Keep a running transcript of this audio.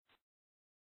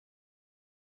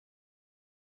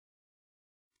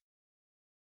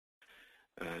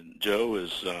And Joe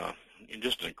is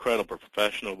just an incredible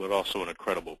professional, but also an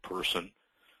incredible person,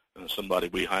 somebody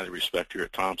we highly respect here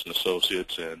at Thompson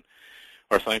Associates, and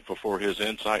are thankful for his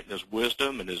insight and his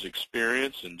wisdom and his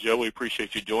experience. And Joe, we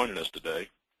appreciate you joining us today.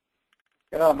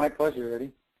 Oh, my pleasure,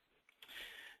 Eddie.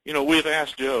 You know, we've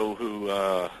asked Joe, who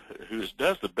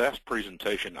does the best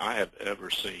presentation I have ever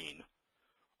seen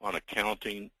on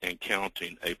accounting and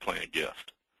counting a planned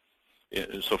gift.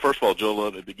 So first of all, Joe,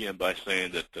 let me begin by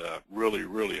saying that really,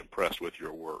 really impressed with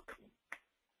your work.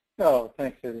 Oh,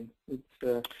 thanks, Eddie.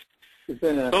 It's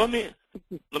been a. So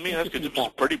let me ask you just a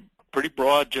pretty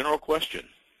broad, general question.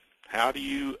 How do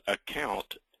you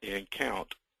account and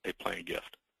count a planned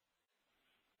gift?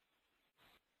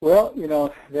 Well, you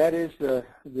know, that is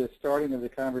the starting of the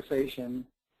conversation,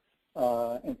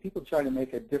 and people try to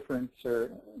make a difference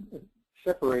or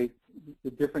separate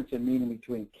the difference in meaning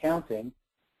between counting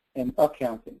and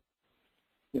accounting.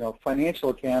 You know, financial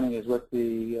accounting is what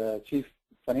the chief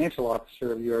financial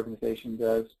officer of the organization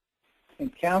does,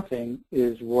 and counting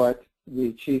is what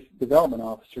the chief development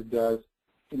officer does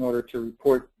in order to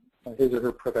report his or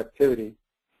her productivity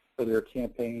for their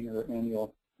campaign or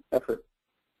annual effort.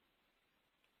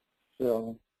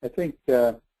 So I think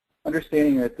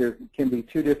understanding that there can be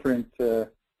two different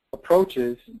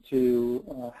approaches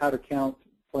to how to count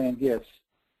planned gifts,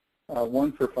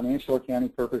 one for financial accounting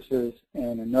purposes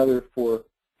and another for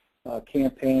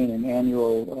campaign and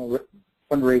annual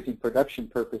fundraising production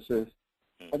purposes.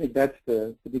 I think that's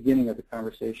the beginning of the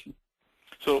conversation.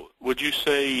 So would you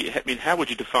say, I mean, how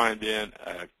would you define then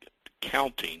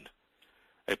counting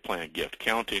a planned gift,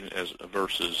 counting as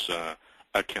versus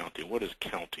accounting? What does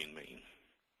counting mean?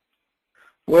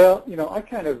 Well, you know, I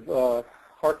kind of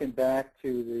harken back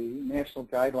to the national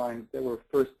guidelines that were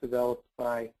first developed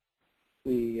by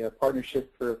the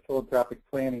Partnership for Philanthropic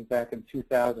Planning back in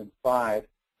 2005,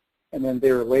 and then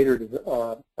they were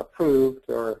later approved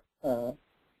or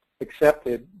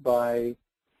accepted by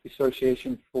the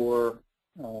Association for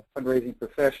Fundraising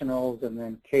Professionals, and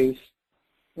then CASE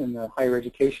in the higher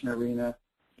education arena,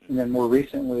 and then more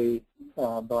recently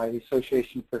by the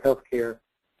Association for Healthcare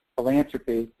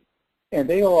Philanthropy. And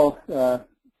they all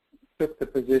took the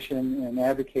position and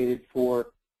advocated for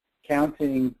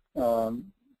counting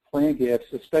planned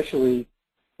gifts, especially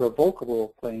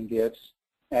revocable planned gifts,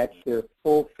 at their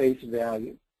full face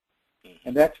value.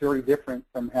 And that's very different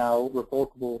from how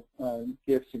revocable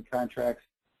gifts and contracts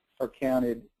are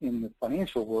counted in the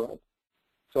financial world.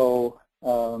 So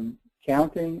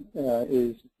counting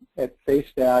is at face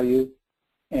value,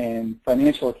 and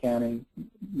financial accounting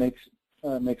makes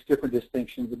different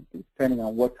distinctions depending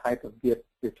on what type of gift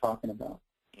you're talking about.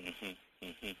 Mm-hmm,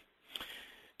 mm-hmm.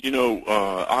 You know,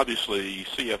 obviously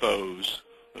CFOs,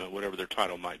 whatever their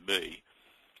title might be,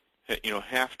 you know,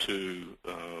 have to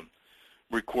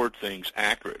record things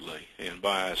accurately and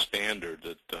by a standard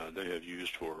that they have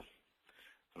used for,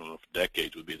 I don't know if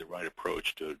decades would be the right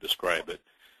approach to describe it,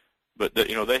 but that,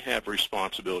 you know, they have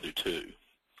responsibility too.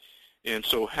 And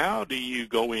so how do you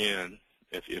go in,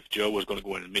 if Joe was going to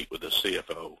go in and meet with a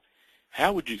CFO,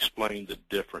 how would you explain the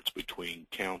difference between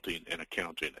counting and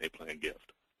accounting a planned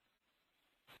gift?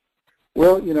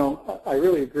 Well, you know, I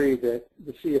really agree that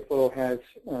the CFO has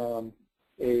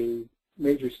a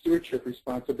major stewardship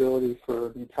responsibility for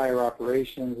the entire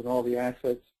operations and all the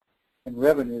assets and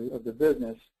revenue of the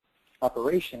business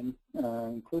operation,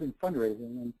 including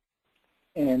fundraising.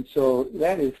 And so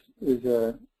that is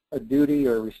a duty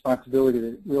or a responsibility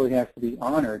that really has to be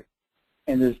honored.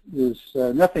 And there's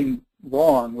nothing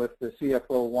wrong with the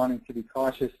CFO wanting to be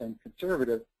cautious and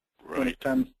conservative when it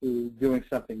comes to doing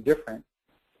something different.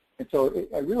 And so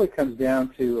it really comes down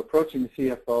to approaching the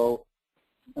CFO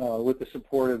with the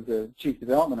support of the Chief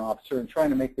Development Officer and trying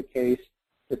to make the case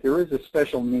that there is a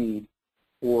special need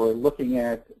for looking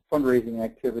at fundraising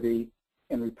activity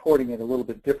and reporting it a little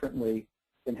bit differently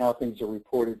than how things are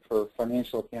reported for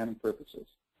financial accounting purposes.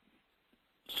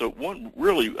 So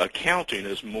really accounting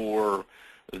is more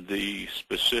the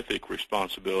specific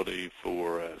responsibility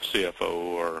for a CFO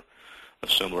or a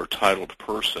similar titled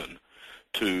person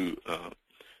to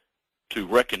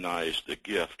recognize the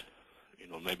gift, you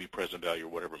know, maybe present value or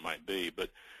whatever it might be. But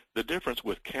the difference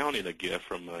with counting a gift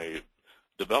from a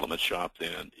development shop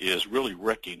then is really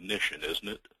recognition, isn't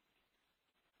it?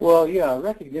 Well, yeah,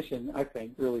 recognition, I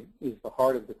think, really is the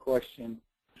heart of the question.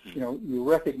 You know, you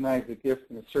recognize the gift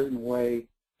in a certain way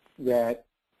that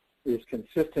is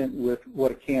consistent with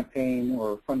what a campaign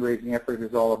or fundraising effort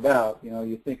is all about. You know,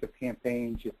 you think of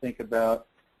campaigns, you think about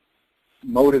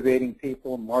motivating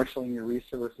people, marshaling your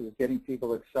resources, getting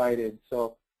people excited.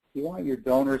 So you want your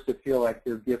donors to feel like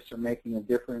their gifts are making a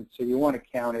difference. So you want to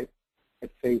count it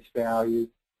at face value.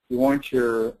 You want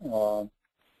your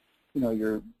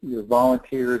your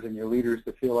volunteers and your leaders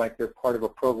to feel like they're part of a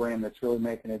program that's really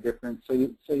making a difference. So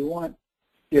you want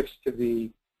gifts to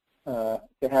be to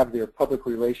have their public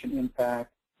relation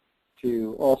impact,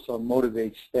 to also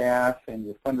motivate staff and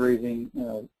your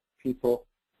fundraising people,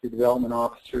 your development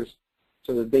officers,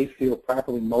 so that they feel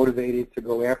properly motivated to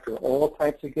go after all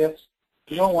types of gifts.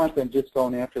 You don't want them just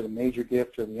going after the major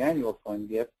gift or the annual fund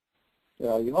gift.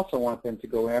 You also want them to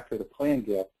go after the planned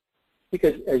gift,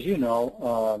 because as you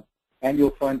know,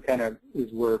 annual fund kind of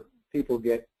is where people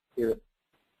get their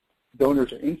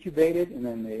donors are incubated, and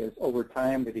then over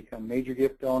time they become major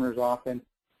gift donors often.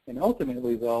 And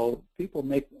ultimately, though, people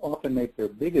often make their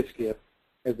biggest gift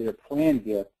as their planned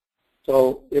gift.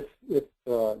 So if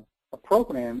a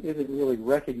program isn't really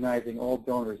recognizing all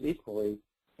donors equally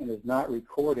and is not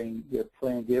recording their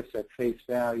planned gifts at face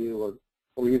value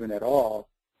or even at all,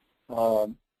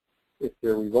 if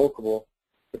they're revocable,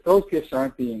 if those gifts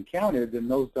aren't being counted, then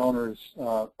those donors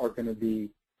are going to be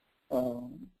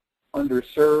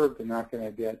underserved. They're not going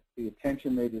to get the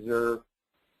attention they deserve.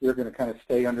 They're going to kind of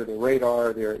stay under the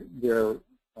radar. Their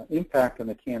impact on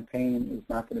the campaign is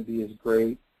not going to be as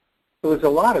great. So there's a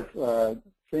lot of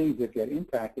things that get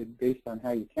impacted based on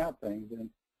how you count things.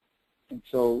 And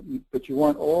so, but you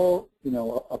want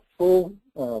a full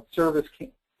service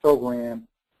program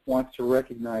wants to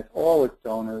recognize all its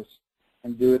donors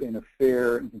and do it in a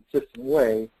fair and consistent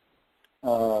way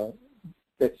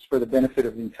that's for the benefit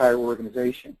of the entire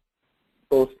organization,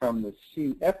 both from the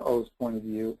CFO's point of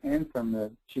view and from the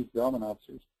Chief Development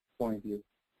Officer's point of view.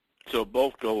 So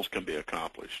both goals can be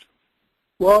accomplished.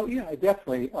 Well, yeah,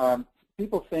 definitely.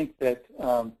 People think that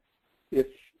if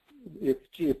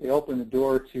they open the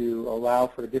door to allow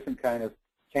for a different kind of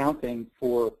counting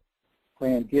for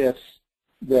planned gifts,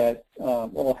 that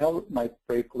all hell might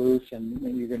break loose, and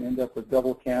you're going to end up with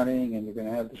double counting, and you're going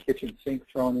to have the kitchen sink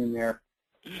thrown in there.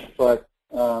 But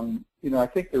I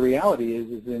think the reality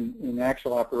is in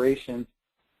actual operations,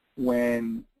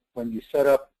 when you set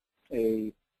up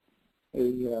a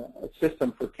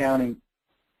system for counting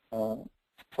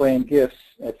planned gifts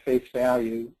at face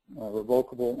value,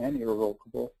 revocable and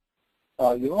irrevocable,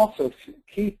 you also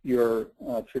keep your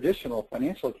traditional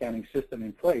financial accounting system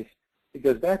in place,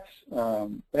 because that's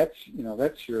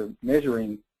your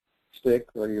measuring stick,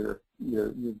 or your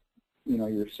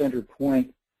center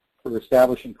point for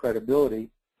establishing credibility.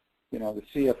 The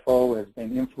CFO has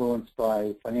been influenced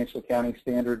by financial accounting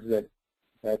standards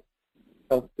that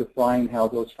help define how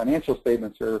those financial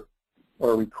statements are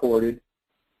recorded.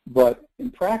 But in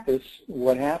practice,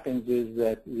 what happens is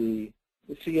that the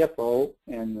CFO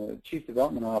and the Chief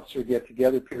Development Officer get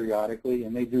together periodically,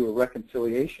 and they do a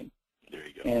reconciliation. There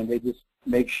you go. And they just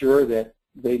make sure that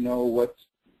they know what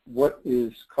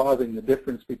is causing the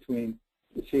difference between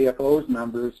the CFO's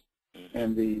numbers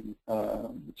and the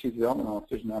Chief Development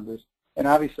Officer's numbers. And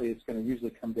obviously, it's going to usually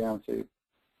come down to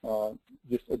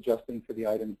just adjusting for the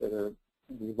items that are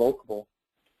revocable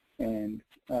and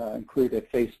include at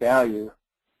face value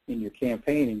in your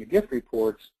campaign and your gift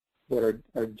reports, that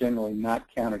are generally not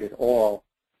counted at all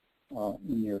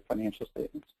in your financial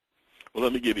statements. Well,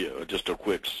 let me give you just a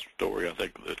quick story. I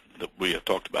think that we have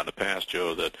talked about in the past,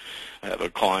 Joe, that I have a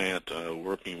client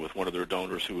working with one of their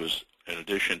donors who was, in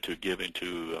addition to giving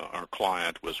to our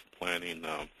client, was planning,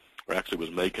 or actually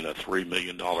was making a $3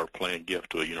 million planned gift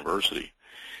to a university.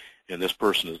 And this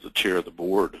person is the chair of the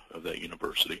board of that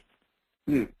university.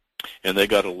 And they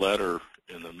got a letter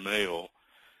in the mail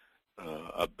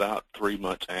about 3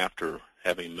 months after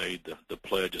having made the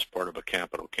pledge as part of a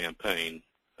capital campaign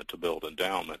to build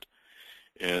endowment.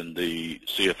 And the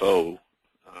CFO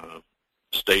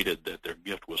stated that their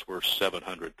gift was worth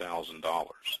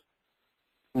 $700,000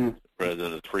 rather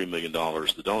than the $3 million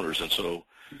the donors. And so,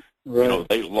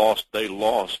 they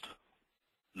lost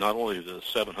not only the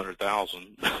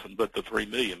 $700,000 but the $3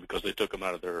 million, because they took them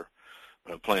out of their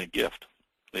planned gift.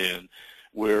 And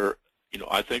where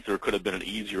I think there could have been an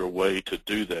easier way to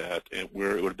do that, and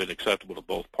where it would have been acceptable to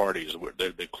both parties, where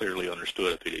they'd been clearly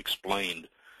understood if he explained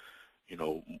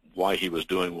why he was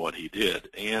doing what he did,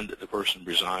 and the person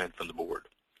resigned from the board.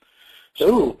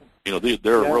 So,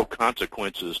 there are real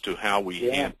consequences to how we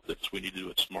handle this. We need to do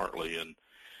it smartly. And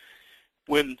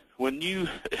when you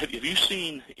have you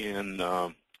seen in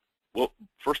well,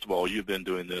 first of all, you've been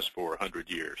doing this for 100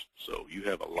 years, so you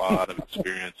have a lot of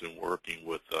experience in working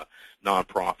with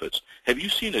nonprofits. Have you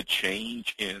seen a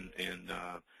change in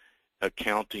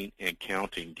accounting and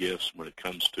counting gifts when it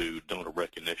comes to donor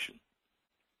recognition?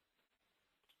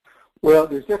 Well,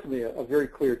 there's definitely a very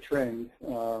clear trend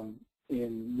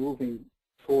in moving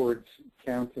towards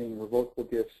counting revocable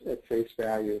gifts at face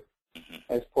value.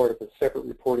 as part of a separate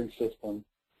reporting system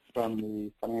from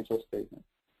the financial statement.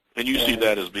 And you see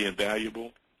that as being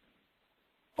valuable?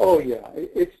 Oh yeah,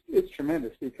 it's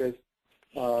tremendous because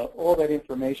all that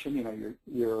information,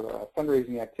 your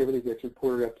fundraising activity gets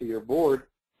reported up to your board,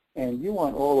 and you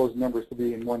want all those numbers to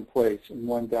be in one place, in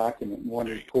one document, in one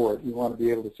report. You want to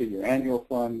be able to see your annual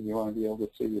fund, you want to be able to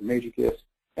see your major gifts,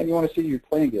 and you want to see your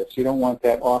plan gifts. You don't want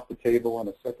that off the table on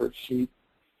a separate sheet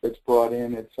that's brought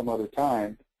in at some other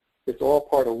time. It's all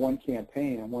part of one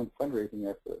campaign and one fundraising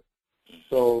effort.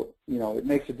 So, it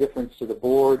makes a difference to the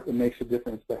board. It makes a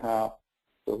difference to how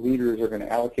the leaders are going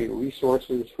to allocate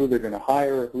resources, who they're going to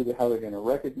hire, how they're going to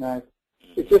recognize.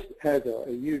 It just has a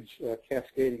huge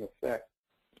cascading effect.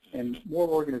 And more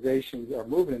organizations are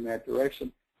moving in that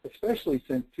direction, especially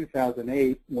since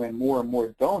 2008 when more and more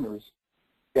donors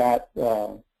got,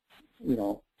 a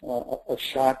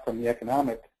shot from the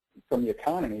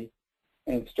economy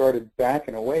and started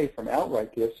backing away from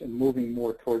outright gifts and moving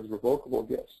more towards revocable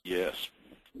gifts. Yes.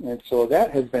 And so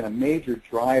that has been a major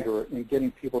driver in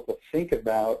getting people to think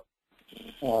about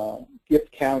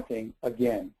gift counting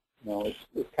again.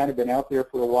 It's kind of been out there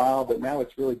for a while, but now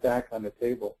it's really back on the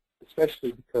table,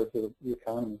 especially because of the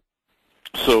economy.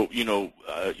 So,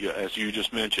 as you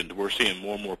just mentioned, we're seeing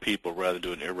more and more people, rather than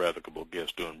doing irrevocable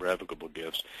gifts, doing revocable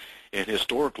gifts. And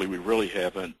historically, we really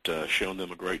haven't shown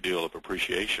them a great deal of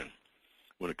appreciation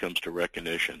when it comes to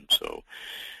recognition. So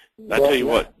I tell you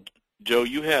what, Joe,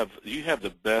 you have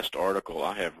the best article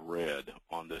I have read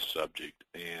on this subject,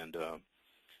 and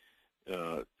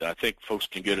I think folks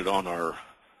can get it on our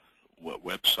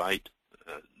website,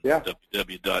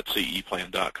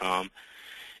 www.ceplan.com,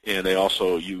 and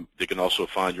they can also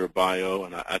find your bio.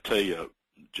 And I tell you,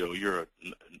 Joe, you're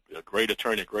a great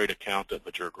attorney, a great accountant,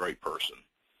 but you're a great person.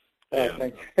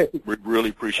 And we really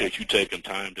appreciate you taking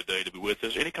time today to be with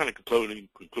us. Any kind of concluding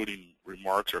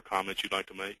remarks or comments you'd like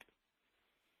to make?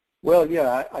 Well,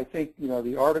 yeah, I think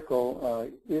the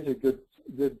article is a good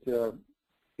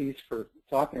piece for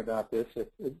talking about this. If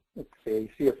a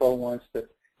CFO wants to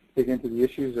dig into the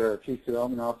issues, or a Chief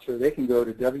Development Officer, they can go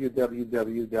to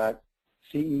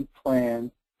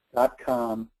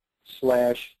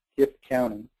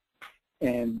www.ceplan.com/gift-counting.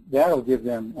 And that'll give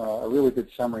them a really good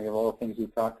summary of all the things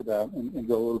we've talked about and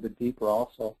go a little bit deeper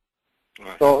also.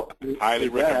 Right. So highly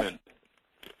recommend.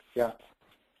 Yeah.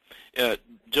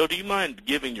 Joe, do you mind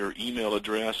giving your email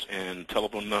address and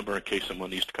telephone number in case someone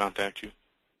needs to contact you?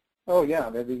 Oh, yeah,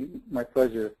 that'd be my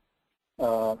pleasure.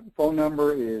 Phone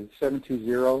number is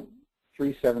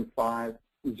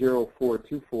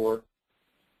 720-375-0424,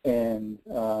 and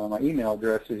my email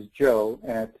address is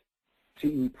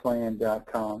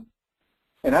joe@ceplan.com.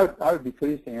 And I would be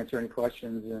pleased to answer any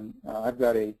questions, and I've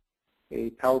got a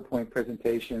PowerPoint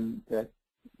presentation that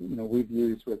we've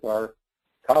used with our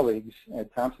colleagues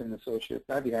at Thompson & Associates.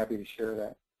 I'd be happy to share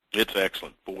that. It's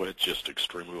excellent. Boy, it's just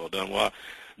extremely well done. Well,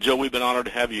 Joe, we've been honored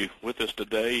to have you with us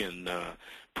today, and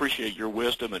appreciate your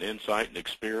wisdom and insight and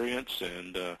experience,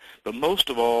 and but most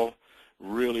of all,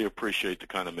 really appreciate the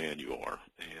kind of man you are,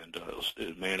 and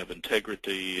a man of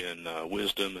integrity and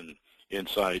wisdom and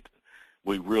insight.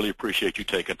 We really appreciate you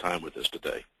taking time with us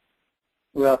today.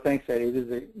 Well, thanks, Eddie.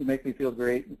 You make me feel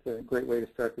great. It's a great way to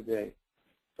start the day.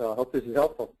 So I hope this is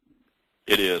helpful.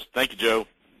 It is. Thank you, Joe.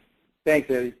 Thanks,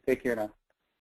 Eddie. Take care now.